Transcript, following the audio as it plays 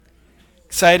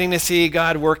Exciting to see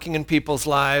God working in people's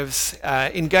lives.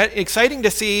 Exciting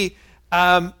to see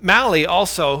Mally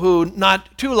also, who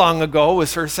not too long ago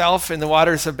was herself in the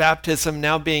waters of baptism,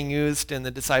 now being used in the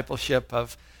discipleship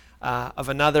of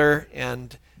another,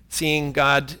 and seeing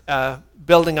God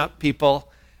building up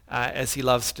people as he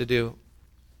loves to do.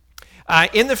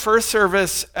 In the first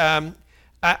service,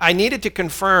 I needed to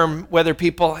confirm whether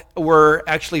people were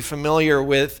actually familiar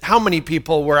with, how many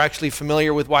people were actually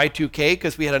familiar with Y2K,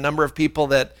 because we had a number of people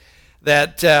that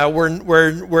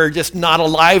were just not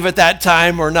alive at that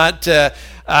time, or not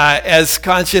as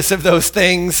conscious of those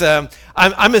things.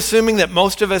 I'm assuming that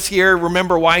most of us here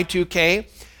remember Y2K.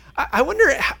 I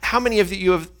wonder how many of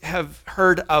you have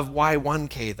heard of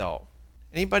Y1K, though?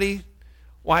 Anybody?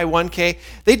 Y1K?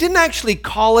 They didn't actually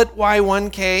call it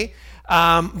Y1K.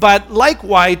 But like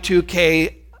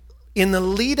Y2K, in the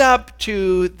lead up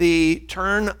to the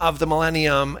turn of the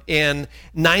millennium in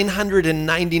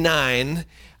 999,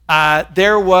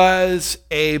 there was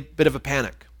a bit of a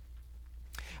panic.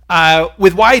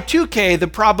 With Y2K, the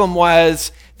problem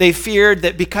was they feared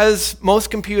that because most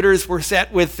computers were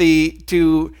set with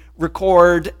to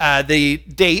record the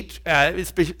date,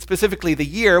 specifically the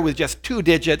year, with just 2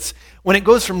 digits, when it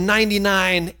goes from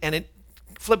 99 and it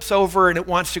flips over and it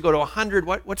wants to go to 100,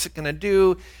 what's it going to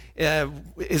do?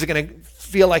 Is it going to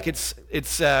feel like it's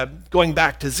going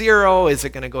back to 0? Is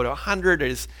it going to go to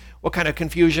 100? What kind of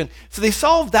confusion? So they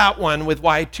solved that one with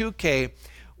Y2K.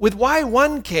 With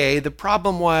Y1K, the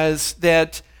problem was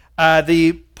that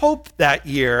the Pope that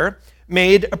year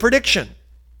made a prediction.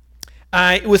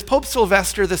 It was Pope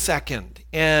Sylvester II,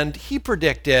 and he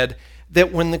predicted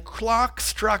that when the clock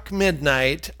struck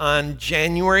midnight on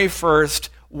January 1st,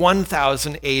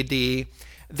 1000 AD,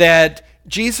 that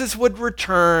Jesus would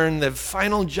return, the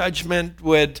final judgment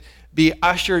would be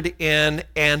ushered in,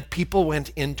 and people went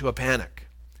into a panic.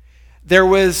 There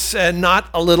was not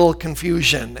a little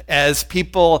confusion as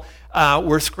people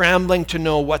were scrambling to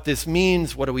know what this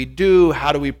means. What do we do?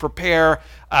 How do we prepare?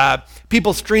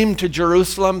 People streamed to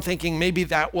Jerusalem thinking maybe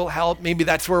that will help. Maybe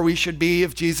that's where we should be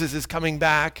if Jesus is coming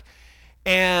back.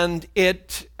 And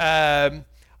it,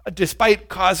 despite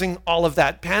causing all of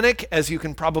that panic, as you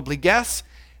can probably guess,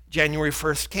 January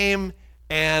 1st came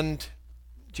and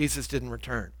Jesus didn't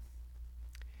return.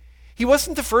 He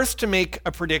wasn't the first to make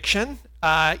a prediction,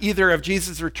 either of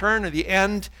Jesus' return or the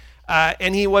end,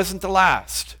 and he wasn't the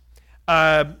last.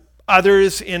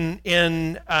 Others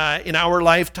in our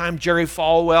lifetime, Jerry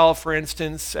Falwell, for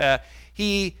instance,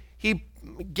 he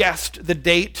guessed the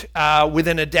date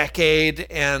within a decade,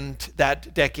 and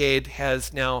that decade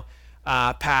has now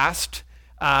passed.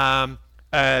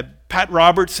 Pat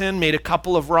Robertson made a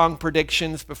couple of wrong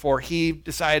predictions before he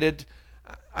decided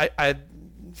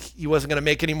he wasn't going to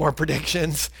make any more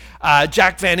predictions.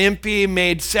 Jack Van Impe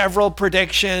made several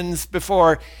predictions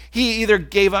before he either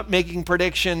gave up making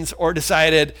predictions or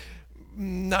decided,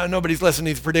 no, nobody's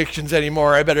listening to these predictions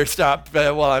anymore. I better stop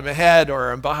while I'm ahead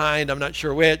or I'm behind. I'm not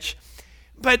sure which.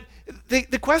 But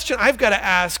the question I've got to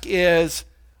ask is,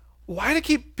 why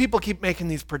do people keep making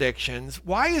these predictions?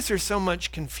 Why is there so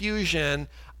much confusion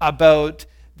about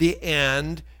the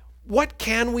end? What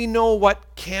can we know?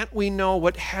 What can't we know?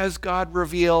 What has God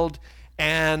revealed?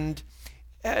 And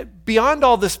beyond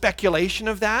all the speculation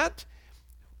of that,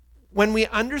 when we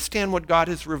understand what God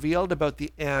has revealed about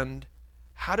the end,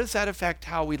 how does that affect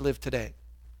how we live today?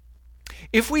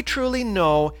 If we truly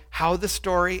know how the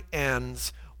story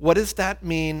ends, what does that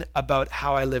mean about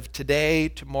how I live today,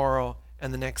 tomorrow,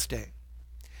 and the next day?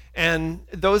 And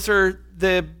those are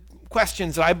the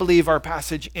questions that I believe our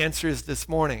passage answers this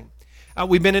morning.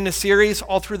 We've been in a series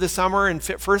all through the summer in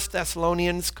 1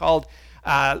 Thessalonians called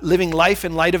Living Life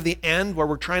in Light of the End, where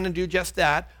we're trying to do just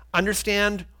that,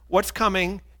 understand what's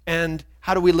coming and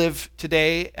how do we live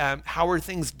today, how are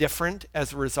things different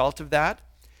as a result of that.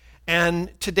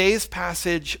 And today's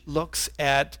passage looks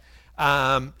at,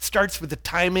 starts with the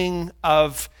timing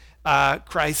of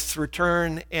Christ's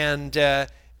return and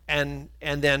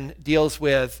then deals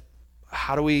with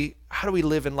how do we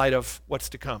live in light of what's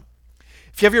to come.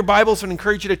 If you have your Bibles, I would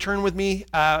encourage you to turn with me.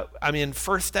 I'm in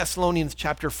 1 Thessalonians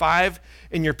chapter 5.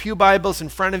 In your pew Bibles in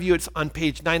front of you, it's on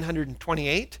page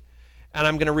 928. And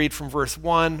I'm going to read from verse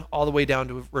 1 all the way down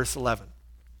to verse 11.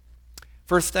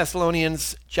 1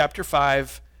 Thessalonians chapter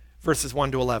 5, verses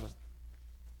 1 to 11.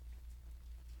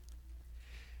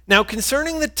 Now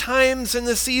concerning the times and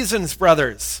the seasons,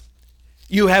 brothers,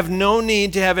 you have no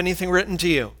need to have anything written to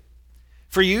you.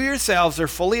 For you yourselves are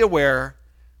fully aware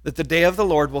that the day of the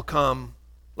Lord will come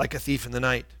like a thief in the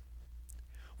night.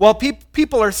 While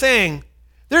people are saying,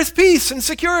 there's peace and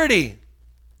security,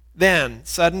 then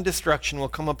sudden destruction will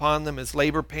come upon them as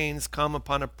labor pains come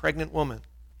upon a pregnant woman,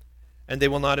 and they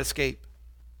will not escape.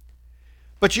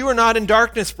 But you are not in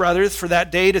darkness, brothers, for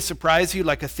that day to surprise you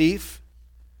like a thief,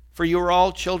 for you are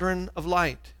all children of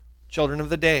light, children of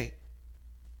the day.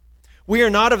 We are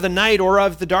not of the night or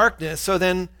of the darkness, so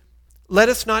then let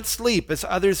us not sleep as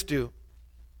others do,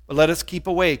 but let us keep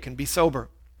awake and be sober.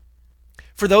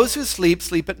 For those who sleep,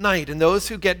 sleep at night, and those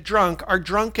who get drunk are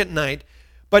drunk at night.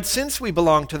 But since we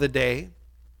belong to the day,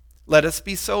 let us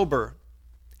be sober,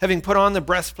 having put on the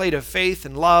breastplate of faith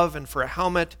and love, and for a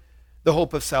helmet, the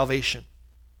hope of salvation.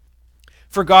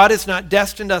 For God has not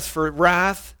destined us for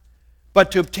wrath,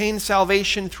 but to obtain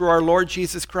salvation through our Lord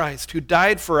Jesus Christ, who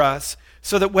died for us,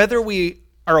 so that whether we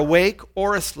are awake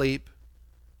or asleep,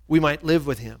 we might live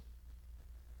with him.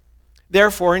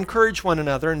 Therefore, encourage one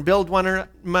another and build one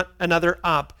another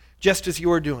up, just as you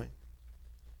are doing.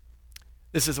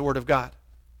 This is the word of God.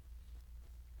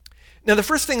 Now, the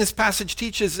first thing this passage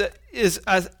teaches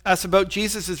us about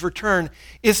Jesus' return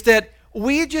is that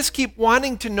we just keep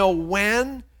wanting to know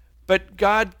when, but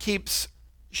God keeps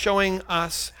showing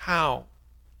us how.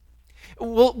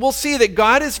 We'll see that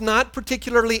God is not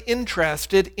particularly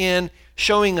interested in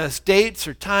showing us dates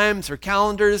or times or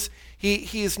calendars.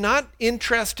 He is not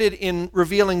interested in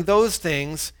revealing those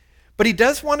things, but he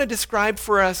does want to describe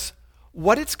for us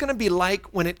what it's going to be like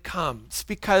when it comes.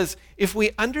 Because if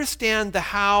we understand the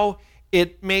how,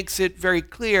 it makes it very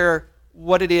clear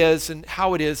what it is and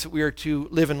how it is that we are to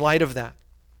live in light of that.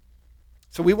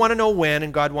 So we want to know when,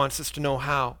 and God wants us to know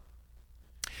how.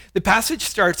 The passage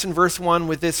starts in verse 1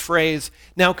 with this phrase,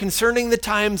 now concerning the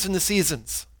times and the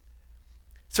seasons.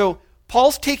 So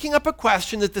Paul's taking up a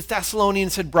question that the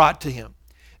Thessalonians had brought to him.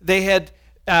 They had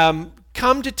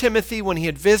come to Timothy when he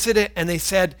had visited, and they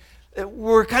said,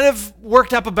 we're kind of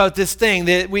worked up about this thing.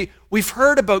 We've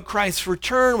heard about Christ's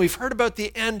return, we've heard about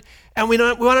the end, and we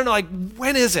want to know, like,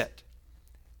 when is it?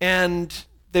 And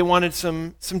they wanted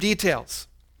some details.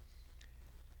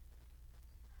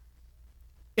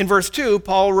 In verse 2,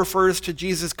 Paul refers to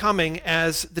Jesus' coming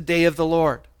as the day of the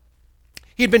Lord.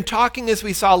 He'd been talking, as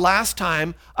we saw last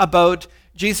time, about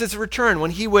Jesus' return,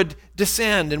 when he would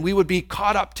descend and we would be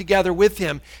caught up together with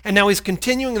him. And now he's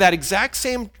continuing that exact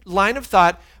same line of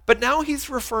thought, but now he's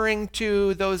referring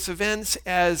to those events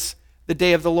as the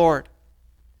day of the Lord.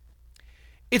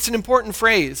 It's an important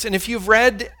phrase, and if you've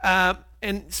read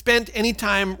and spent any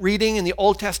time reading in the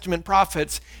Old Testament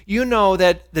prophets, you know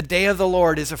that the day of the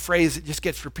Lord is a phrase that just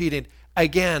gets repeated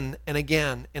again and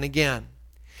again and again.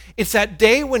 It's that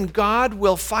day when God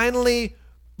will finally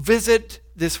visit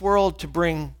this world to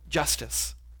bring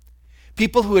justice.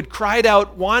 People who had cried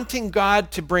out wanting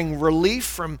God to bring relief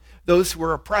from those who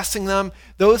were oppressing them,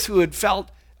 those who had felt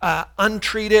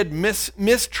untreated,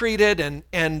 mistreated,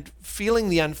 and feeling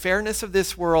the unfairness of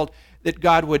this world, that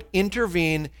God would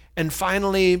intervene and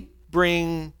finally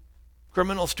bring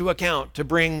criminals to account, to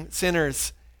bring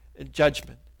sinners in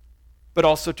judgment, but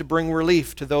also to bring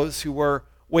relief to those who were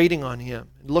waiting on him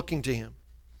and looking to him.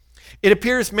 It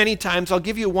appears many times. I'll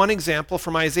give you one example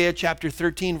from Isaiah chapter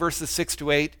 13, verses 6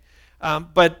 to 8,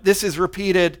 but this is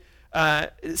repeated,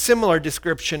 similar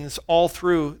descriptions all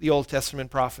through the Old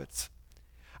Testament prophets.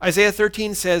 Isaiah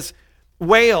 13 says,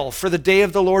 "Wail, for the day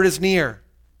of the Lord is near.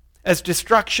 As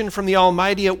destruction from the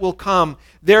Almighty it will come.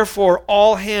 Therefore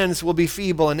all hands will be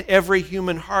feeble, and every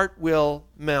human heart will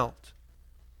melt.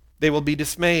 They will be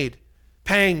dismayed.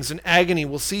 Pangs and agony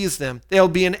will seize them. They'll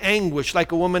be in anguish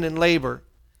like a woman in labor.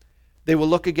 They will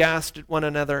look aghast at one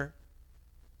another.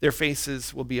 Their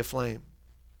faces will be aflame."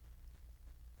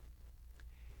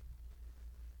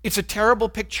 It's a terrible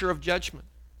picture of judgment.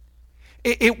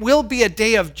 It will be a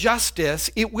day of justice.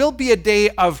 It will be a day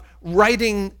of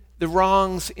righting the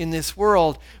wrongs in this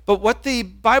world. But what the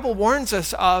Bible warns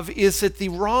us of is that the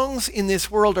wrongs in this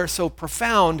world are so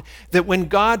profound that when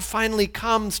God finally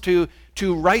comes to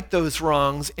right those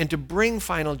wrongs and to bring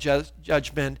final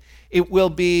judgment, it will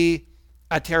be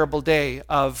a terrible day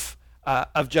of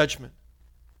judgment.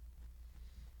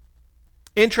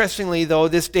 Interestingly, though,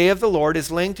 this day of the Lord is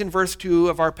linked in verse 2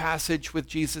 of our passage with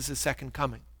Jesus' second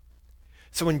coming.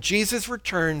 So when Jesus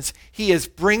returns, he is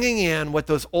bringing in what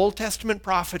those Old Testament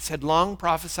prophets had long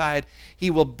prophesied.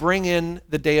 He will bring in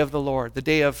the day of the Lord, the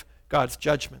day of God's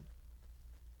judgment.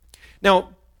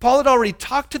 Now, Paul had already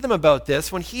talked to them about this.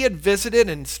 When he had visited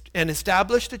and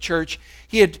established the church,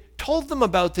 he had told them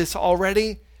about this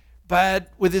already,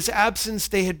 but with his absence,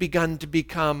 they had begun to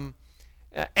become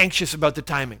anxious about the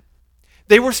timing.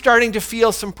 They were starting to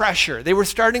feel some pressure. They were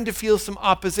starting to feel some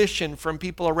opposition from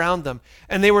people around them.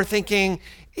 And they were thinking,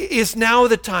 is now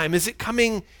the time? Is it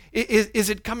coming? Is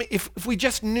it coming? If we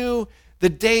just knew the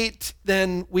date,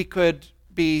 then we could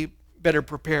be better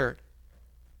prepared.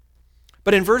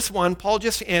 But in verse 1, Paul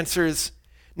just answers,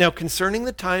 "Now concerning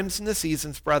the times and the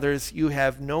seasons, brothers, you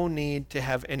have no need to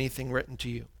have anything written to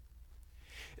you."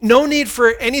 No need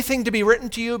for anything to be written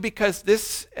to you because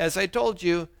this, as I told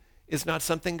you, is not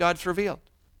something God's revealed.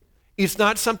 It's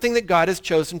not something that God has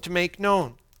chosen to make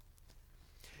known.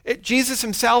 Jesus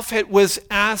himself was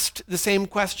asked the same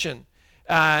question.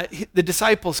 The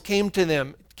disciples came to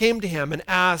him and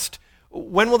asked,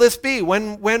 "When will this be?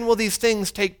 When will these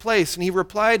things take place?" And he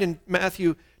replied in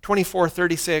Matthew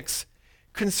 24:36,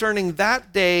 "Concerning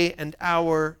that day and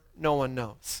hour, no one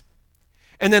knows."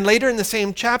 And then later in the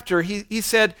same chapter, he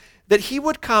said that he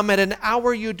would come at an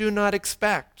hour you do not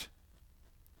expect.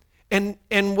 And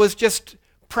was just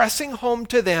pressing home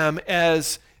to them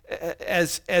as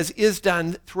is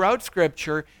done throughout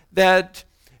Scripture, that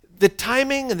the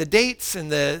timing and the dates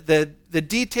and the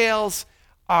details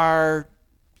are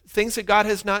things that God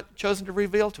has not chosen to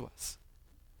reveal to us.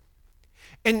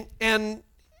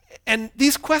 And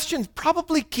these questions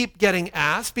probably keep getting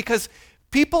asked because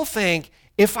people think,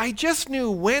 if I just knew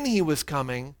when he was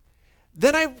coming,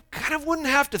 then I kind of wouldn't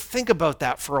have to think about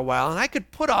that for a while, and I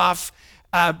could put off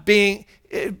being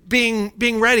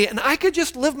ready, and I could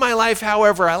just live my life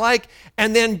however I like,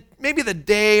 and then maybe the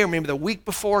day or maybe the week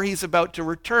before he's about to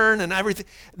return and everything,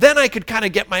 then I could kind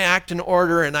of get my act in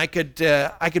order, and I could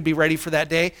be ready for that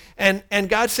day. And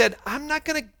God said, "I'm not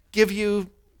going to give you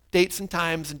dates and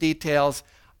times and details.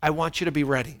 I want you to be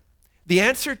ready." The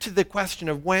answer to the question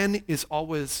of when is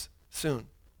always soon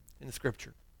in the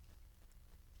Scripture.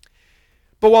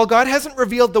 But while God hasn't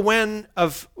revealed the when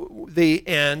of the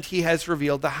end, he has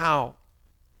revealed the how.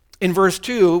 In verse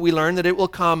 2, we learn that it will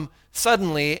come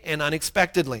suddenly and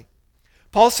unexpectedly.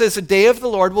 Paul says the day of the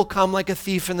Lord will come like a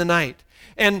thief in the night.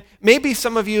 And maybe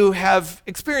some of you have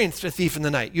experienced a thief in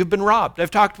the night. You've been robbed.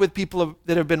 I've talked with people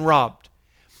that have been robbed.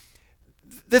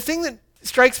 The thing that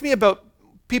strikes me about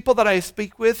people that I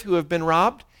speak with who have been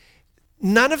robbed,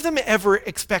 none of them ever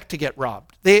expect to get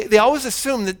robbed. They always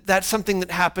assume that that's something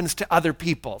that happens to other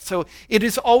people. So it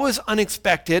is always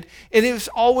unexpected. It is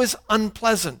always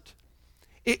unpleasant.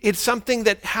 It's something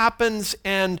that happens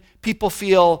and people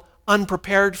feel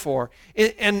unprepared for.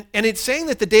 And it's saying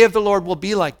that the day of the Lord will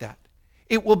be like that.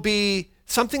 It will be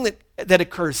something that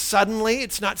occurs suddenly.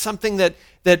 It's not something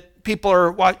that people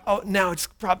are, now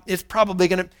it's probably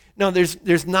going to, no,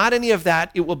 there's not any of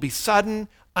that. It will be sudden,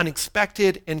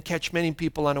 unexpected, and catch many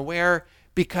people unaware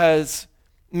because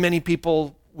many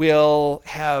people will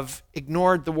have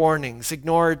ignored the warnings,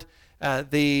 ignored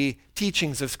the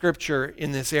teachings of Scripture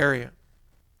in this area.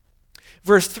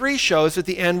 Verse 3 shows that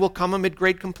the end will come amid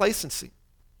great complacency.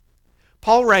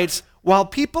 Paul writes, while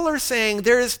people are saying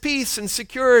there is peace and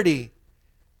security,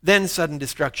 then sudden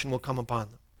destruction will come upon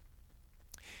them.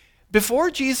 Before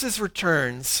Jesus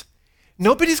returns,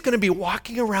 nobody's going to be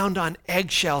walking around on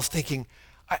eggshells thinking,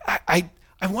 I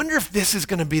wonder if this is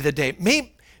going to be the day.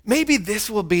 Maybe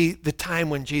this will be the time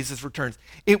when Jesus returns.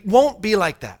 It won't be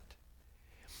like that.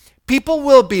 People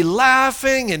will be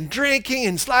laughing and drinking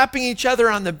and slapping each other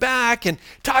on the back and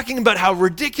talking about how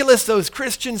ridiculous those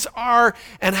Christians are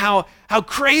and how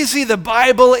crazy the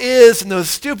Bible is and those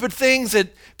stupid things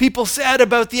that people said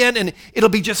about the end. And it'll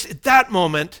be just at that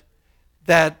moment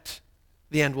that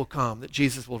the end will come, that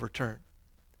Jesus will return.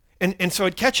 And so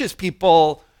it catches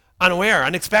people unaware,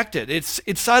 unexpected. It's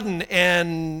sudden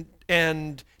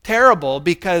and terrible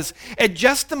because at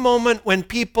just the moment when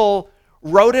people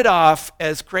wrote it off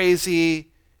as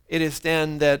crazy, it is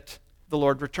then that the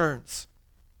Lord returns.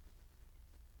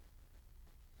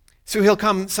 So he'll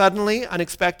come suddenly,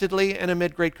 unexpectedly, and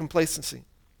amid great complacency.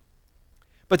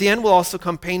 But the end will also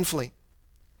come painfully.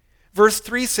 Verse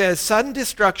 3 says, sudden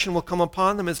destruction will come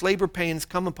upon them as labor pains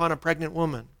come upon a pregnant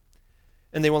woman,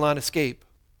 and they will not escape.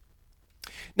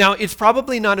 Now, it's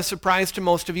probably not a surprise to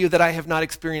most of you that I have not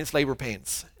experienced labor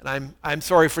pains, and I'm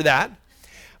sorry for that.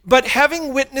 But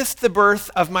having witnessed the birth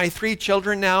of my 3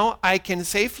 children now, I can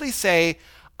safely say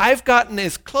I've gotten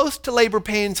as close to labor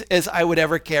pains as I would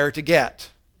ever care to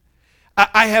get.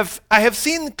 I have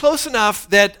seen close enough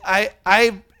that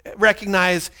I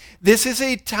recognize this is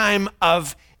a time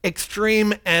of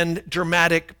extreme and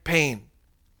dramatic pain.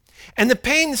 And the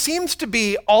pain seems to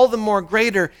be all the more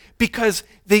greater because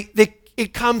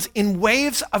it comes in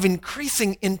waves of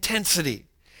increasing intensity.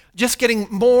 Just getting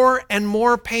more and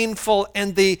more painful,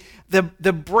 and the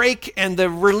break and the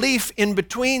relief in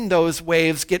between those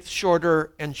waves gets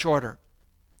shorter and shorter.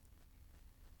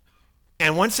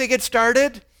 And once they get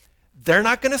started, they're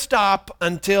not going to stop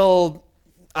until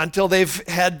they've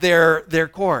had their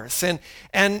course. And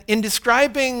in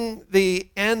describing the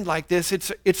end like this,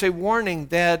 it's a warning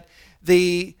that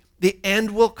the The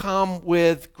end will come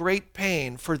with great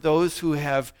pain for those who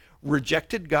have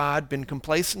rejected God, been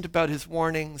complacent about his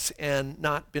warnings, and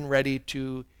not been ready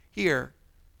to hear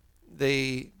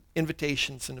the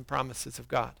invitations and the promises of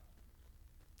God.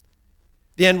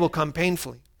 The end will come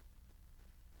painfully.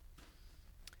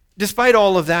 Despite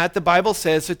all of that, the Bible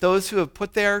says that those who have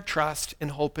put their trust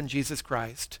and hope in Jesus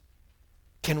Christ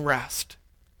can rest.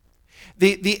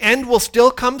 The end will still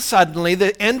come suddenly.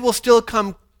 The end will still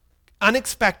come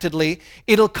unexpectedly.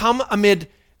 It'll come amid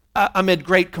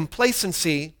great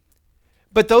complacency.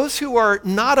 But those who are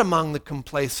not among the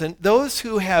complacent, those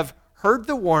who have heard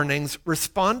the warnings,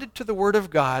 responded to the Word of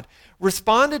God,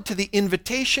 responded to the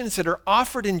invitations that are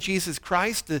offered in Jesus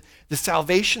Christ, the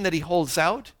salvation that he holds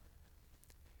out,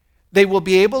 they will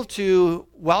be able to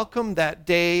welcome that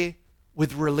day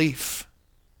with relief,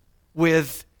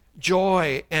 with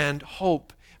joy and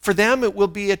hope. For them, it will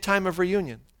be a time of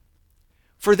reunion.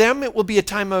 For them, it will be a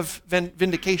time of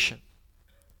vindication.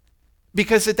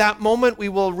 Because at that moment, we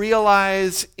will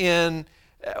realize with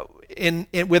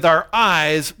our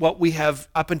eyes what we have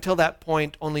up until that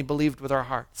point only believed with our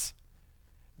hearts.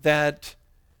 That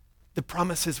the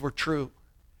promises were true.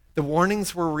 The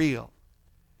warnings were real.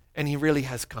 And he really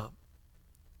has come.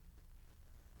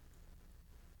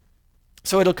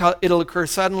 So it'll occur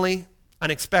suddenly,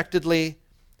 unexpectedly,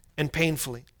 and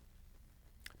painfully.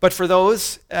 But for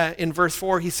those, in verse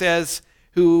 4, he says,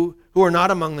 who are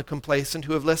not among the complacent,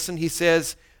 who have listened, he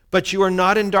says, but you are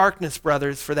not in darkness,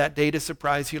 brothers, for that day to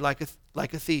surprise you like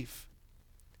a thief.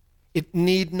 It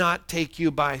need not take you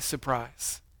by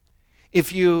surprise.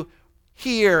 If you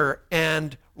hear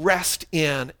and rest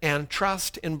in and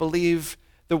trust and believe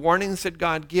the warnings that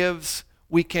God gives,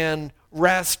 we can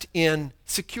rest in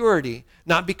security,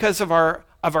 not because of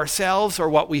ourselves or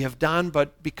what we have done,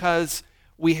 but because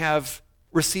we have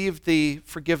received the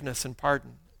forgiveness and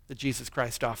pardon that Jesus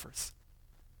Christ offers.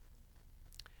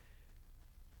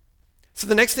 So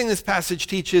the next thing this passage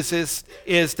teaches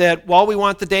is that while we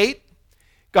want the date,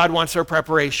 God wants our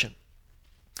preparation.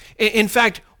 In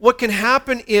fact, what can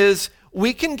happen is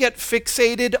we can get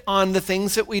fixated on the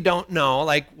things that we don't know,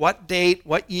 like what date,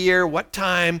 what year, what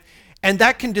time, and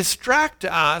that can distract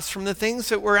us from the things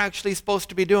that we're actually supposed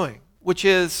to be doing, which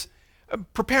is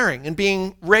preparing and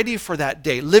being ready for that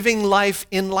day, living life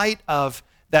in light of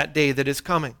that day that is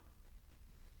coming.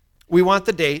 We want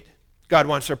the date. God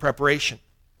wants our preparation.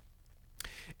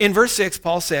 In verse 6,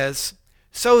 Paul says,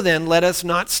 so then let us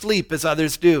not sleep as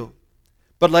others do,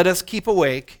 but let us keep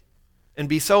awake and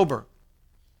be sober.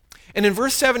 And in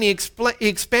verse 7, he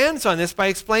expands on this by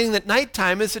explaining that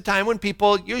nighttime is the time when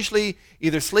people usually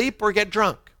either sleep or get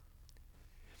drunk.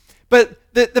 But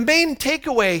the main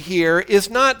takeaway here is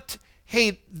not,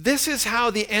 hey, this is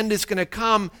how the end is going to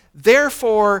come,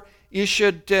 therefore you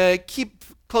should keep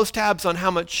close tabs on how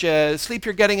much sleep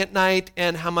you're getting at night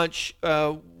and how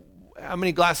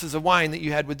many glasses of wine that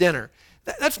you had with dinner.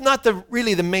 That's not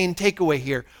really the main takeaway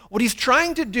here. What he's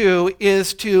trying to do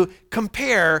is to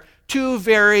compare two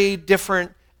very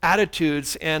different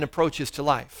attitudes and approaches to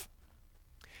life.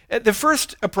 The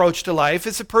first approach to life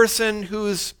is a person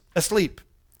who's asleep.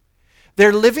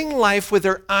 They're living life with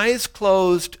their eyes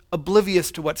closed,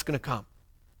 oblivious to what's going to come.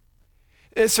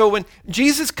 So when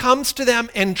Jesus comes to them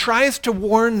and tries to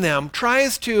warn them,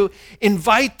 tries to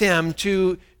invite them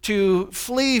to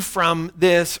flee from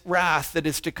this wrath that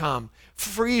is to come,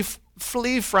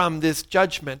 flee from this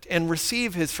judgment and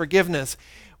receive his forgiveness,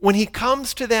 when he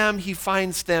comes to them, he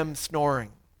finds them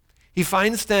snoring. He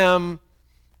finds them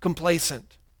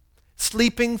complacent,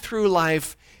 sleeping through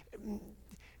life,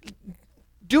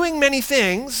 doing many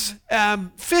things,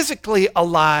 physically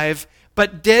alive,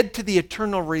 but dead to the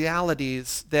eternal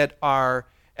realities that are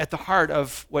at the heart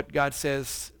of what God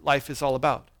says life is all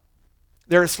about.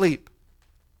 They're asleep.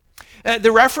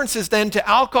 The references then to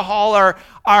alcohol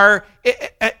are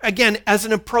again, as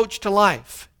an approach to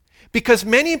life. Because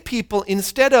many people,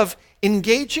 instead of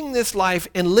engaging this life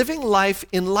and living life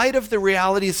in light of the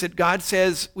realities that God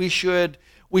says we should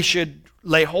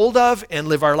lay hold of and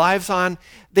live our lives on,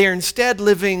 they are instead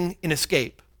living in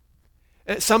escape.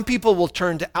 Some people will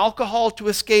turn to alcohol to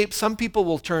escape. Some people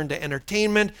will turn to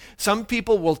entertainment. Some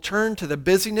people will turn to the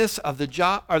busyness of their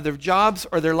jobs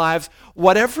or their lives,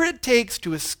 whatever it takes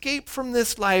to escape from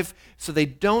this life so they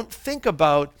don't think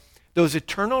about those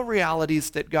eternal realities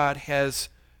that God has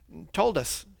told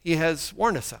us, he has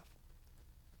warned us of.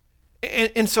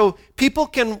 And so people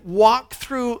can walk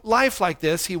through life like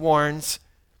this, he warns,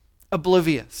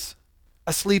 oblivious,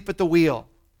 asleep at the wheel,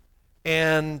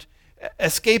 and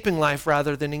escaping life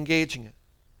rather than engaging it.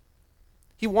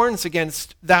 He warns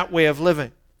against that way of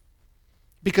living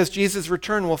because Jesus'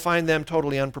 return will find them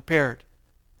totally unprepared.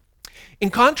 In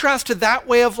contrast to that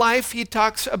way of life, he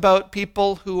talks about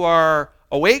people who are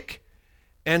awake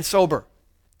and sober.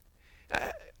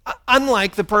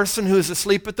 Unlike the person who is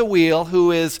asleep at the wheel,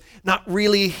 who is not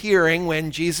really hearing when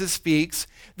Jesus speaks,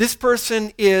 this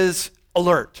person is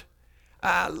alert.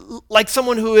 Like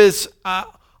someone who is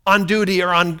on duty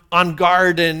or on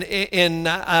guard and in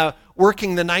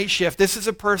working the night shift. This is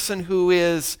a person who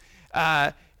is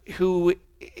alive,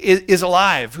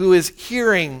 who is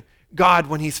hearing God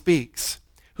when he speaks,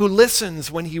 who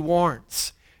listens when he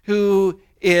warns, who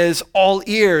is all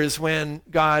ears when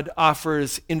God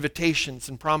offers invitations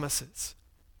and promises.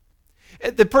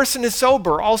 The person is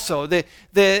sober also.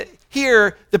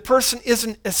 Here, the person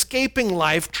isn't escaping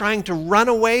life, trying to run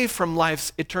away from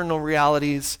life's eternal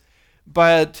realities,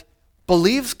 but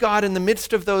believes God in the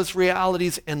midst of those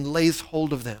realities and lays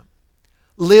hold of them,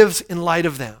 lives in light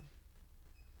of them.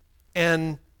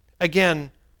 And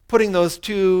again, putting those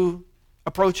two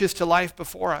approaches to life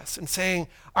before us and saying,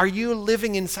 are you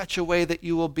living in such a way that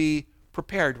you will be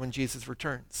prepared when Jesus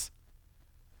returns?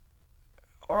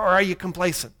 Or are you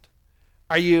complacent?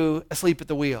 Are you asleep at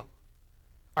the wheel?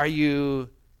 Are you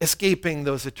escaping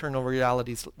those eternal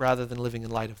realities rather than living in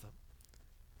light of them?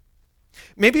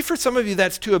 Maybe for some of you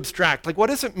that's too abstract. Like, what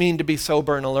does it mean to be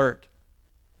sober and alert?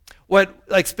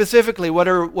 Specifically, what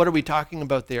are we talking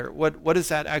about there? What does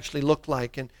that actually look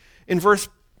like? And in verse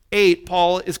 8,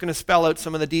 Paul is going to spell out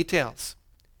some of the details.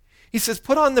 He says,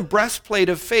 put on the breastplate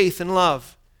of faith and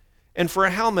love, and for a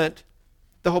helmet,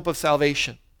 the hope of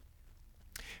salvation.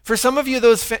 For some of you,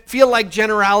 those feel like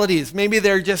generalities. Maybe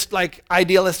they're just like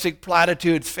idealistic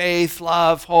platitudes: faith,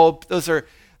 love, hope. Those are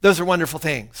wonderful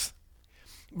things.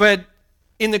 But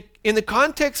in the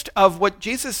context of what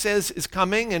Jesus says is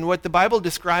coming and what the Bible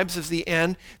describes as the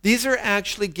end, these are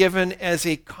actually given as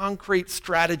a concrete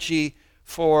strategy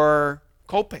for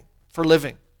coping, for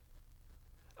living.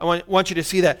 I want you to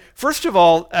see that. First of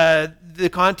all, the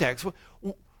context.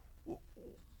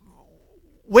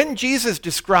 When Jesus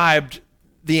described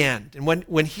the end and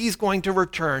when he's going to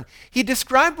return, he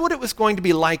described what it was going to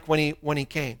be like when he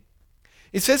came.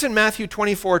 It says in Matthew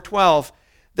 24:12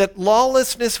 that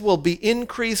lawlessness will be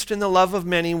increased and the love of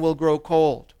many will grow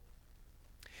cold.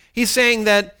 He's saying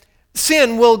that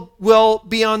sin will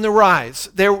be on the rise.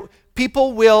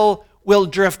 People will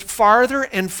drift farther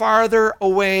and farther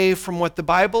away from what the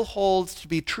Bible holds to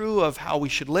be true of how we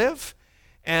should live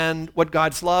and what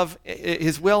God's love,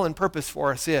 his will and purpose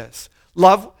for us is.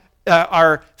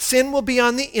 Our sin will be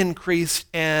on the increase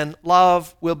and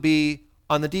love will be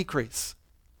on the decrease.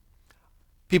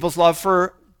 People's love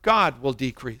for God will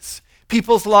decrease.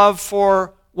 People's love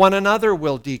for one another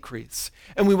will decrease.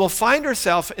 And we will find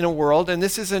ourselves in a world, and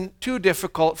this isn't too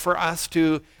difficult for us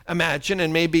to imagine,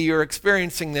 and maybe you're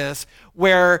experiencing this,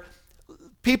 where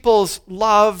people's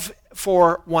love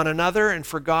for one another and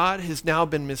for God has now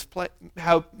been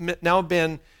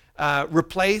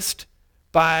replaced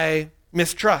by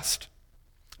mistrust,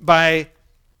 by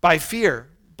fear,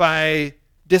 by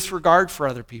disregard for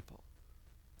other people.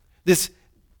 This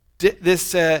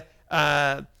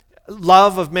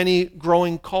love of many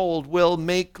growing cold will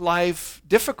make life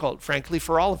difficult, frankly,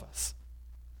 for all of us.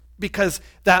 Because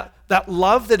that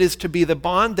love that is to be the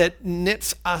bond that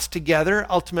knits us together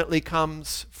ultimately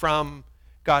comes from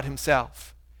God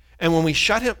himself. And when we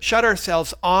shut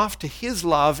ourselves off to his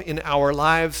love in our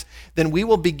lives, then we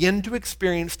will begin to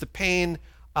experience the pain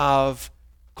of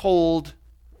cold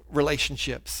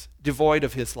relationships, devoid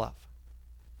of his love.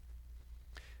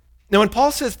 Now, when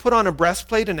Paul says put on a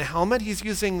breastplate and a helmet, he's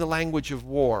using the language of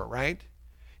war, right?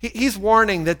 He's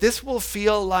warning that this will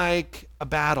feel like a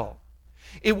battle.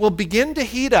 It will begin to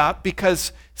heat up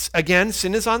because, again,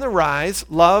 sin is on the rise,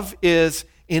 love is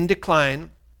in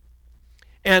decline,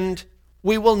 and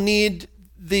we will need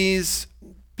these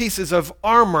pieces of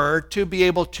armor to be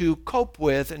able to cope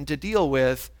with and to deal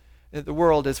with the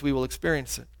world as we will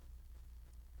experience it.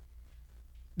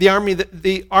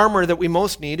 The armor that we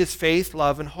most need is faith,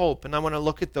 love, and hope, and I want to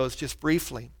look at those just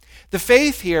briefly. The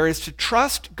faith here is to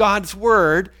trust God's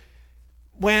word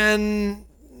when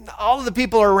all of the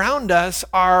people around us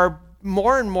are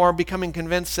more and more becoming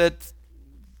convinced that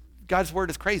God's word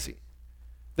is crazy.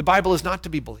 The Bible is not to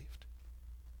be believed.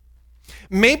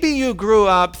 Maybe you grew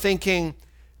up thinking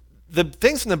the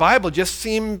things in the Bible just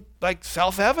seem like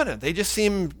self-evident. They just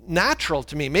seem natural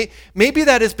to me. Maybe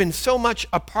that has been so much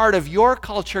a part of your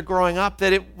culture growing up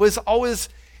that it was always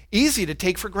easy to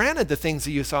take for granted the things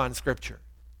that you saw in Scripture.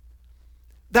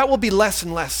 That will be less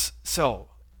and less so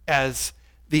as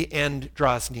the end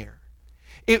draws near.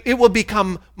 It will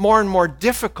become more and more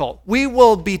difficult. We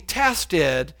will be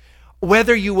tested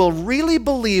whether you will really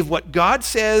believe what God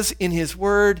says in his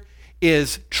word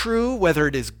is true, whether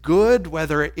it is good,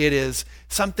 whether it is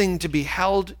something to be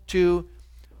held to,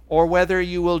 or whether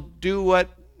you will do what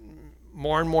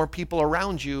more and more people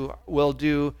around you will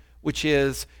do, which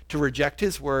is to reject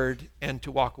his word and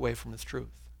to walk away from his truth.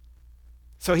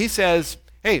 So he says,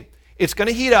 hey, it's going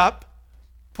to heat up.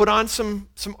 Put on some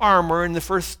armor, and the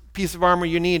first piece of armor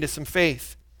you need is some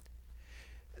faith.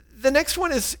 The next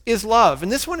one is love,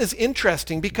 and this one is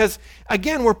interesting because,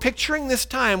 again, we're picturing this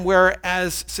time where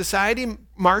as society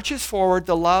marches forward,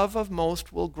 the love of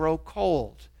most will grow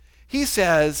cold. He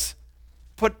says,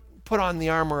 put on the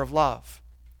armor of love.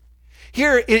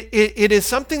 Here, it is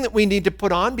something that we need to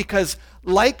put on because,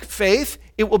 like faith,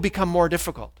 it will become more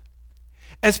difficult.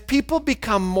 As people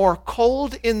become more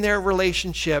cold in their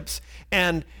relationships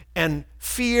and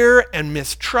fear and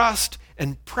mistrust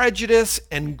and prejudice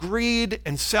and greed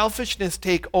and selfishness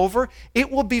take over, it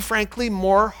will be frankly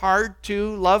more hard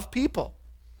to love people.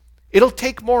 It'll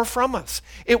take more from us.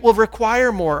 It will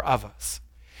require more of us.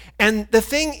 And the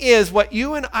thing is, what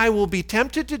you and I will be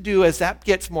tempted to do as that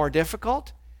gets more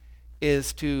difficult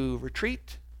is to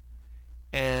retreat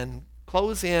and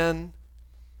close in,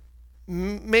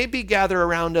 maybe gather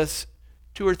around us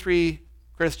 2 or 3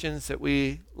 Christians that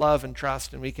we love and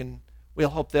trust, and we'll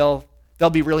hope they'll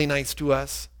be really nice to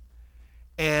us,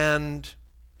 and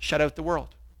shut out the world.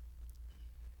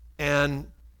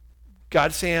 And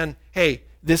God's saying, hey,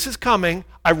 this is coming.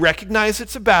 I recognize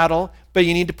it's a battle, but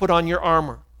you need to put on your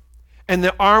armor. And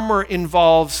the armor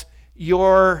involves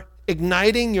your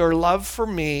igniting your love for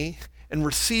me and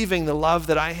receiving the love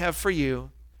that I have for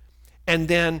you, and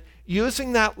then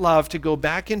using that love to go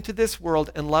back into this world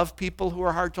and love people who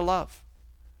are hard to love.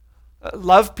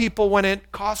 Love people when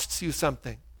it costs you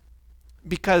something,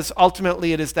 because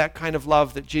ultimately it is that kind of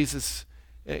love that Jesus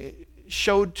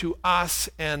showed to us,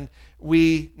 and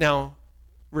we now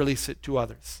release it to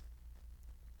others.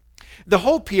 The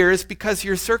hope here is because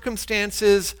your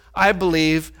circumstances, I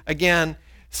believe, again,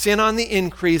 sin on the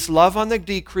increase, love on the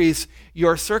decrease,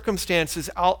 your circumstances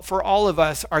for all of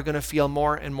us are going to feel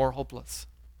more and more hopeless.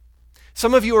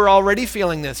 Some of you are already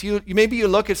feeling this. Maybe you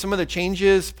look at some of the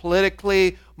changes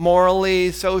politically,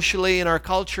 morally, socially in our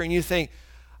culture, and you think,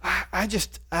 I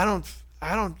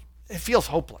don't, it feels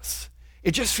hopeless.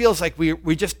 It just feels like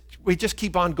we just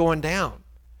keep on going down.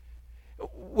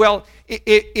 Well,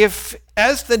 if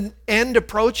as the end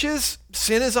approaches,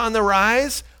 sin is on the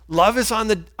rise, love is on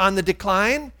the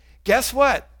decline, guess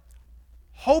what?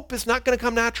 Hope is not going to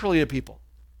come naturally to people.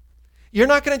 You're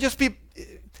not going to just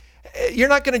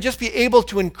be able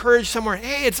to encourage someone,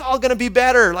 hey, it's all going to be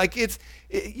better. Like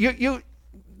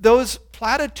those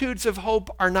platitudes of hope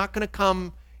are not going to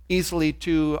come easily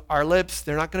to our lips.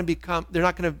 They're not going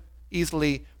to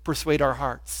easily persuade our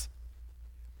hearts.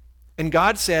 And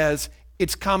God says,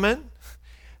 it's coming.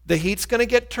 The heat's going to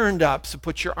get turned up, so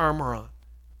put your armor on.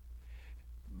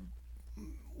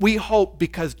 We hope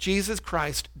because Jesus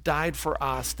Christ died for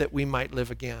us that we might live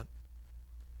again.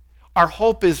 Our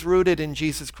hope is rooted in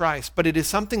Jesus Christ, but it is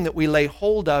something that we lay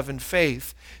hold of in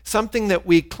faith, something that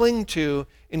we cling to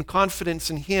in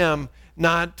confidence in Him,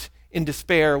 not in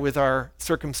despair with our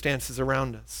circumstances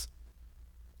around us.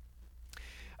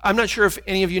 I'm not sure if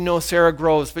any of you know Sarah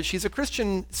Groves, but she's a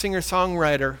Christian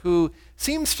singer-songwriter who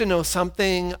seems to know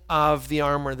something of the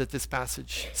armor that this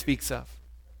passage speaks of.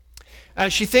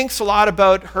 She thinks a lot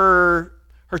about her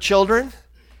children,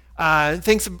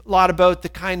 thinks a lot about the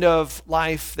kind of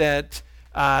life that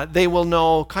they will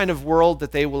know, kind of world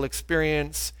that they will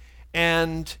experience.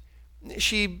 And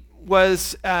she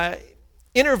was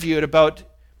interviewed about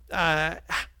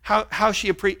how she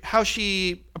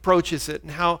approaches it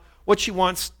and what she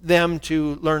wants them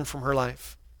to learn from her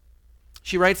life.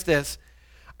 She writes this: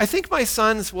 I think my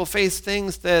sons will face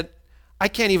things that I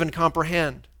can't even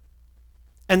comprehend.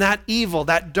 And that evil,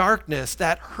 that darkness,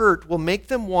 that hurt will make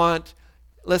them want,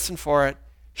 listen for it,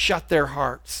 shut their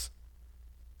hearts.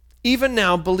 Even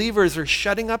now, believers are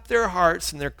shutting up their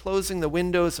hearts and they're closing the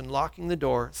windows and locking the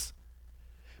doors.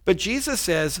 But Jesus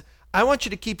says, I want you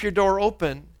to keep your door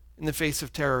open in the face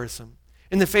of terrorism,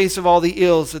 in the face of all the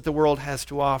ills that the world has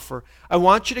to offer. I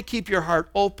want you to keep your heart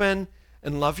open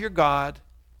and love your God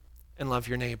and love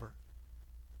your neighbor.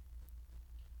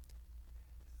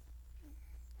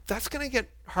 That's going to get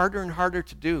harder and harder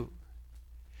to do.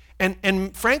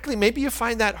 And frankly, maybe you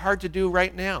find that hard to do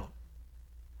right now.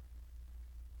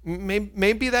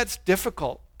 Maybe that's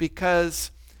difficult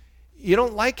because you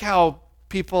don't like how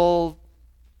people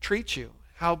treat you,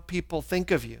 how people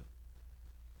think of you.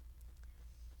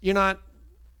 You're not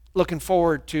looking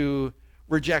forward to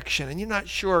rejection, and you're not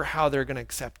sure how they're going to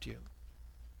accept you.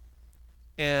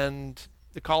 And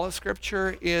the call of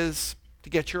Scripture is to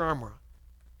get your armor on,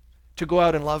 to go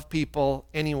out and love people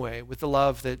anyway with the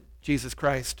love that Jesus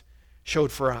Christ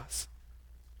showed for us.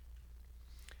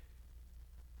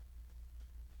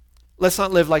 Let's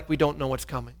not live like we don't know what's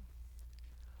coming.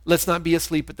 Let's not be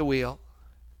asleep at the wheel.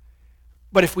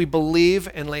 But if we believe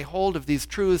and lay hold of these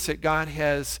truths that God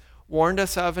has warned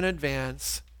us of in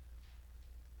advance,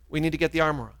 we need to get the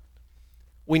armor on.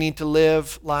 We need to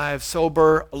live lives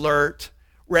sober, alert,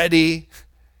 ready,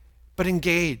 but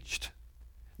engaged.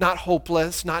 Not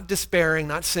hopeless, not despairing,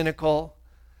 not cynical,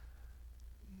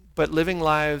 but living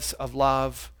lives of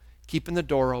love, keeping the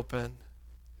door open,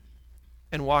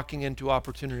 and walking into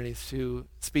opportunities to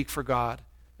speak for God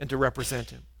and to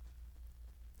represent Him.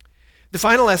 The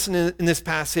final lesson in this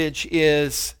passage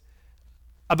is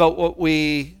about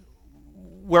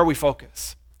where we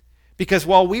focus. Because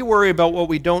while we worry about what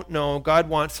we don't know, God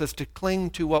wants us to cling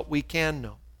to what we can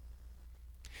know.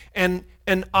 And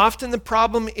often the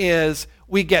problem is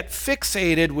we get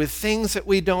fixated with things that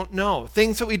we don't know.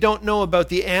 Things that we don't know about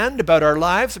the end, about our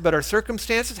lives, about our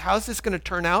circumstances. How's this going to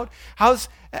turn out?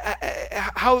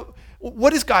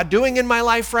 What is God doing in my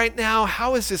life right now?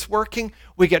 How is this working?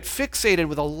 We get fixated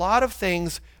with a lot of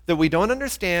things that we don't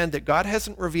understand, that God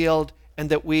hasn't revealed, and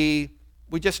that we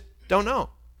just don't know.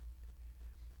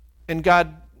 And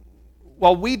God,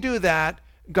 while we do that,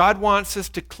 God wants us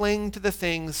to cling to the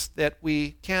things that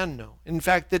we can know. In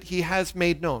fact, that He has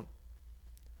made known.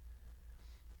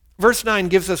 Verse 9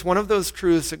 gives us one of those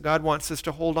truths that God wants us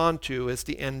to hold on to as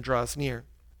the end draws near.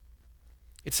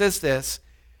 It says this: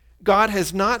 God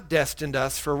has not destined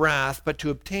us for wrath, but to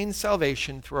obtain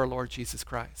salvation through our Lord Jesus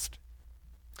Christ.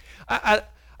 I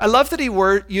love that He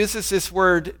uses this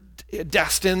word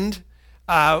destined.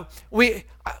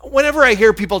 Whenever I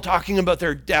hear people talking about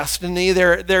their destiny,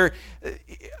 they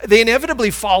inevitably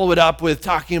follow it up with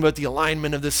talking about the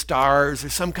alignment of the stars or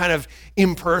some kind of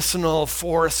impersonal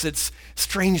force that's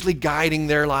strangely guiding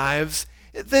their lives.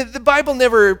 The Bible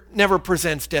never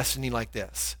presents destiny like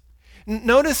this.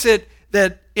 Notice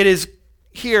that it is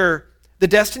here, the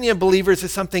destiny of believers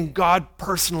is something God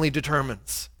personally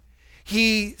determines.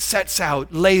 He sets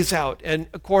out, lays out, and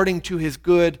according to His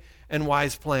good and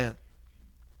wise plan.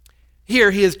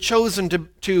 Here, He has chosen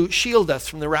to shield us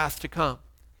from the wrath to come.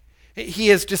 He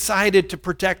has decided to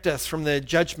protect us from the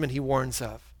judgment He warns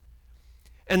of.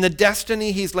 And the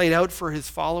destiny He's laid out for His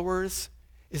followers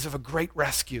is of a great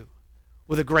rescue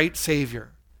with a great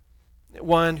Savior,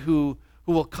 one who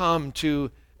will come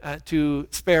to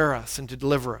spare us and to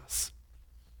deliver us.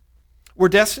 We're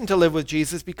destined to live with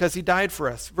Jesus because He died for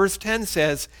us. Verse 10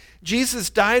 says, Jesus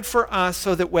died for us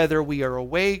so that whether we are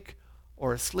awake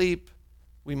or asleep,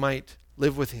 we might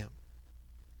live with Him.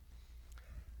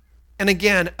 And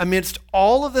again, amidst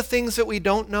all of the things that we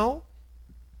don't know,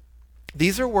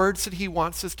 these are words that He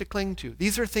wants us to cling to.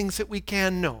 These are things that we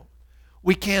can know,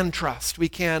 we can trust, we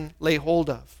can lay hold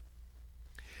of.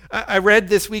 I read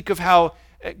this week of how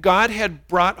God had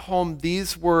brought home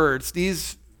these words,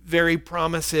 these very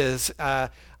promises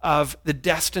of the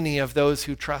destiny of those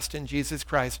who trust in Jesus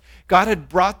Christ. God had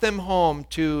brought them home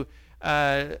to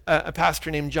a pastor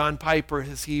named John Piper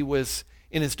as he was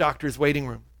in his doctor's waiting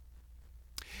room.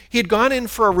 He had gone in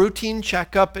for a routine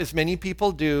checkup, as many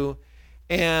people do,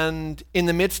 and in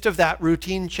the midst of that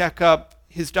routine checkup,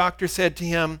 his doctor said to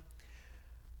him,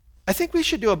 "I think we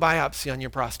should do a biopsy on your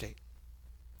prostate.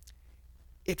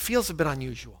 It feels a bit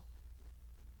unusual."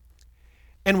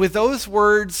 And with those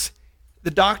words,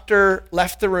 the doctor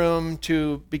left the room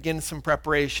to begin some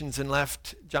preparations and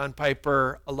left John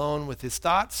Piper alone with his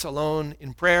thoughts, alone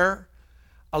in prayer,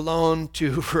 alone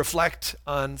to reflect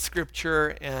on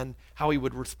Scripture and how he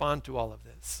would respond to all of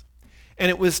this. And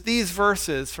it was these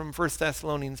verses from 1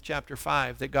 Thessalonians chapter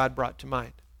 5 that God brought to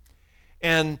mind.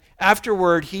 And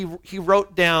afterward, he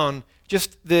wrote down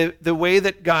just the way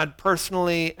that God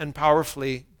personally and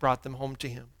powerfully brought them home to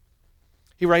Him.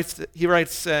 He writes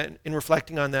in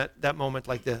reflecting on that moment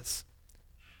like this: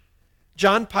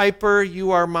 "John Piper,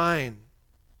 you are mine,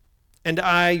 and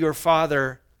I, your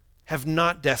father, have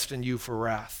not destined you for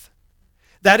wrath.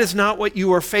 That is not what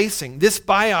you are facing. This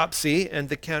biopsy and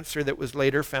the cancer that was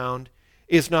later found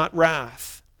is not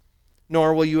wrath,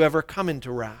 nor will you ever come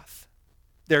into wrath.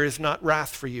 There is not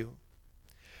wrath for you.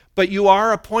 But you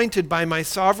are appointed by my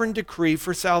sovereign decree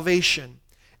for salvation,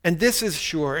 and this is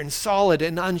sure and solid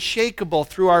and unshakable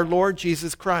through our Lord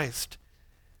Jesus Christ,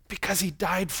 because He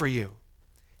died for you.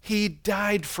 He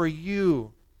died for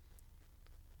you,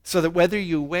 so that whether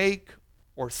you wake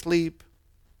or sleep,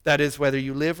 that is, whether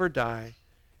you live or die,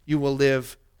 you will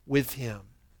live with Him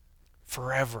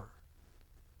forever.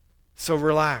 So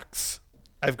relax.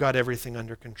 I've got everything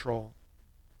under control."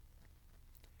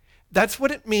 That's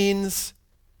what it means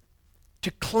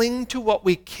to cling to what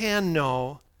we can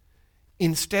know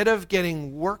instead of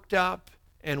getting worked up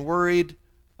and worried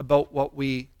about what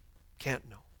we can't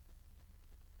know.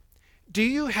 Do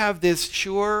you have this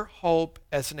sure hope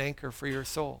as an anchor for your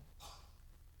soul?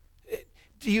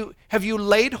 Have you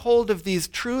laid hold of these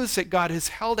truths that God has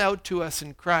held out to us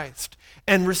in Christ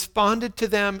and responded to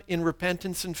them in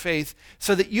repentance and faith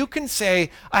so that you can say,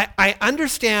 I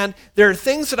understand there are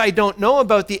things that I don't know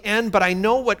about the end, but I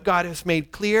know what God has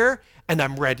made clear and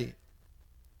I'm ready.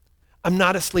 I'm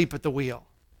not asleep at the wheel.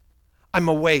 I'm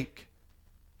awake.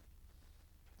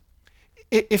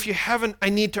 If you haven't, I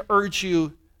need to urge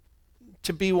you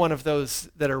to be one of those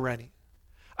that are ready.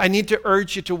 I need to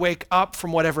urge you to wake up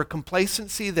from whatever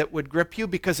complacency that would grip you,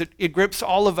 because it grips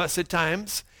all of us at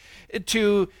times,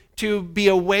 to be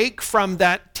awake from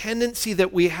that tendency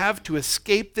that we have to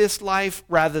escape this life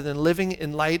rather than living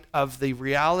in light of the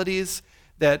realities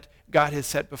that God has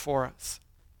set before us.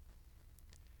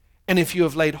 And if you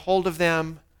have laid hold of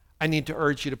them, I need to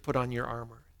urge you to put on your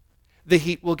armor. The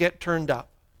heat will get turned up.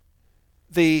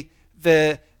 The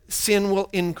sin will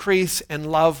increase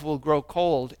and love will grow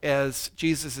cold as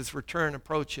Jesus' return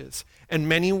approaches. And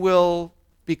many will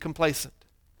be complacent.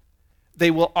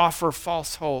 They will offer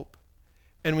false hope.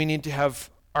 And we need to have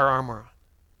our armor on.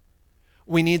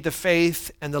 We need the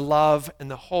faith and the love and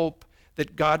the hope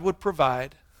that God would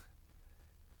provide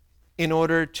in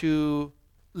order to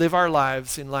live our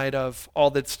lives in light of all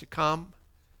that's to come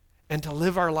and to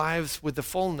live our lives with the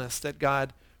fullness that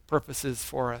God purposes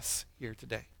for us here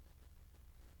today.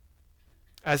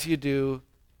 As you do,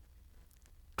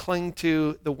 cling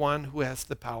to the one who has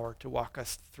the power to walk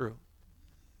us through.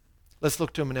 Let's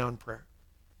look to him now in prayer.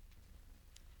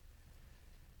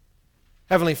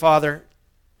 Heavenly Father,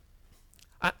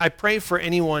 I pray for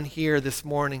anyone here this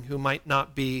morning who might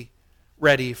not be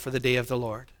ready for the day of the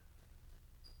Lord.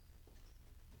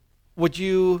 Would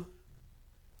you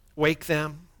wake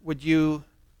them? Would you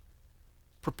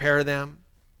prepare them?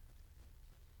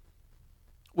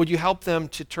 Would you help them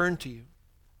to turn to you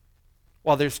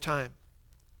while there's time?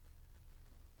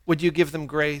 Would you give them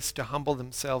grace to humble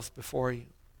themselves before you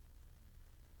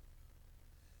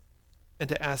and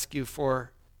to ask you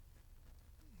for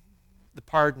the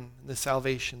pardon and the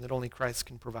salvation that only Christ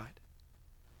can provide?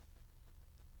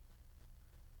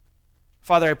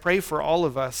 Father, I pray for all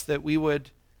of us that we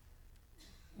wouldn't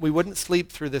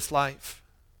sleep through this life.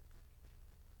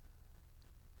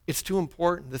 It's too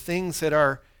important. The things that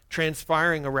are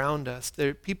transpiring around us,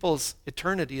 people's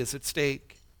eternity is at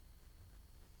stake.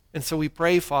 And so we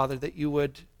pray, Father, that you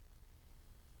would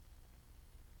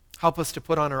help us to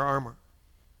put on our armor.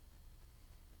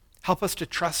 Help us to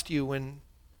trust you when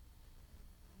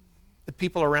the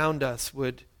people around us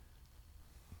would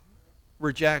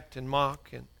reject and mock,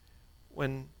 and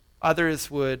when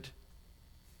others would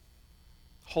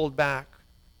hold back.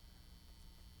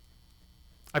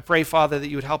 I pray, Father, that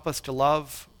you would help us to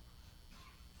love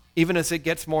even as it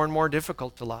gets more and more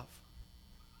difficult to love.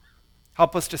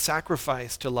 Help us to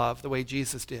sacrifice to love the way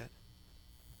Jesus did.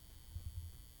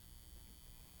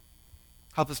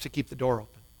 Help us to keep the door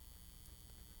open.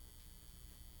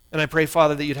 And I pray,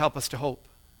 Father, that you'd help us to hope.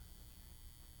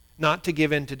 Not to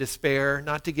give in to despair,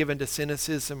 not to give in to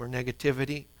cynicism or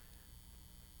negativity,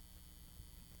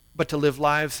 but to live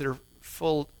lives that are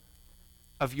full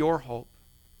of your hope,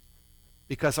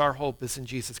 because our hope is in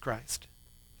Jesus Christ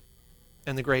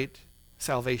and the great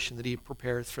salvation that he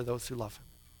prepares for those who love him.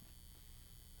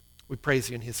 We praise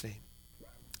you in his name.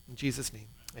 In Jesus' name,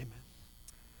 amen.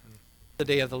 The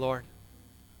day of the Lord.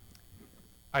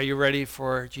 Are you ready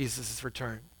for Jesus'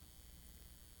 return?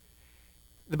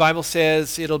 The Bible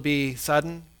says it'll be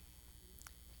sudden,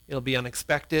 it'll be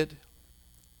unexpected,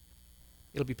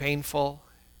 it'll be painful,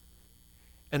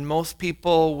 and most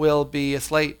people will be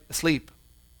asleep.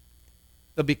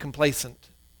 They'll be complacent,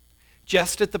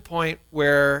 just at the point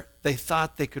where they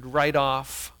thought they could write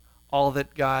off all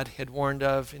that God had warned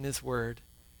of in his word.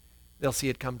 They'll see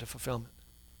it come to fulfillment.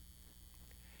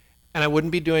 And I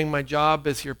wouldn't be doing my job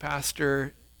as your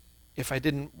pastor if I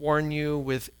didn't warn you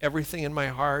with everything in my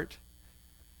heart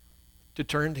to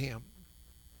turn to him,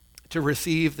 to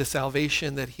receive the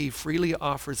salvation that he freely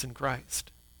offers in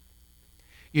Christ.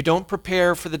 You don't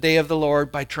prepare for the day of the Lord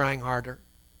by trying harder.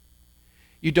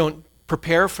 You don't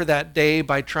prepare for that day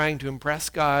by trying to impress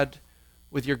God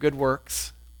with your good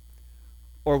works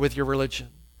or with your religion.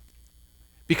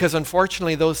 Because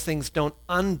unfortunately, those things don't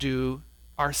undo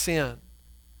our sin.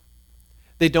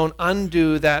 They don't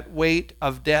undo that weight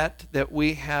of debt that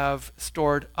we have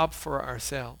stored up for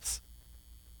ourselves.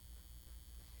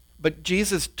 But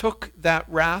Jesus took that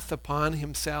wrath upon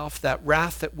himself, that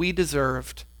wrath that we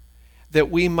deserved,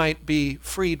 that we might be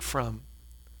freed from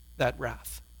that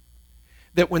wrath.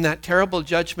 That when that terrible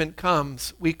judgment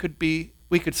comes, we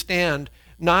could stand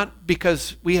not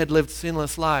because we had lived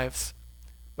sinless lives,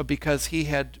 but because he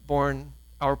had borne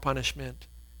our punishment.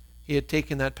 He had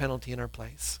taken that penalty in our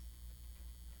place.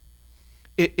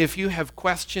 If you have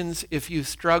questions, if you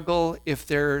struggle, if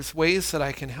there's ways that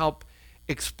I can help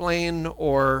explain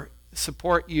or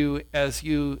support you as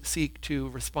you seek to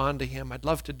respond to him, I'd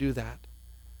love to do that.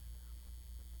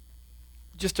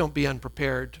 Just don't be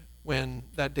unprepared when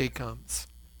that day comes.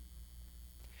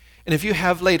 And if you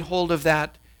have laid hold of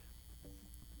that,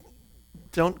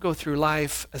 don't go through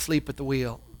life asleep at the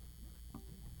wheel.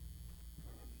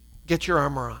 Get your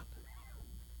armor on.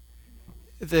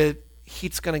 The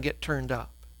heat's going to get turned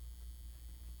up.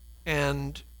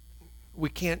 And we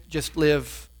can't just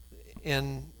live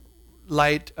in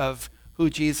light of who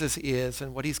Jesus is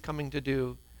and what he's coming to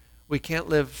do. We can't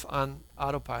live on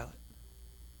autopilot.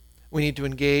 We need to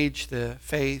engage the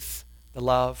faith, the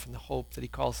love, and the hope that he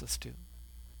calls us to.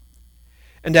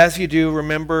 And as you do,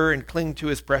 remember and cling to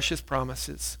his precious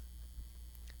promises.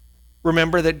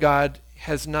 Remember that God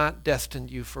has not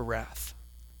destined you for wrath,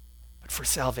 but for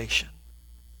salvation.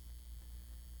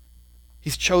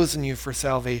 He's chosen you for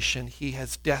salvation. He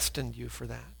has destined you for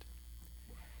that.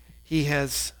 He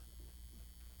has,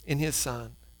 in his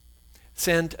Son,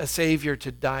 sent a Savior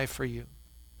to die for you,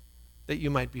 that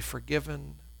you might be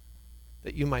forgiven,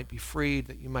 that you might be freed,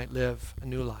 that you might live a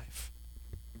new life.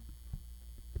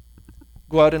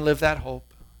 Go out and live that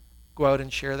hope. Go out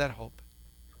and share that hope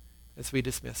as we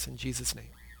dismiss in Jesus'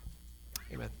 name.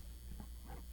 Amen.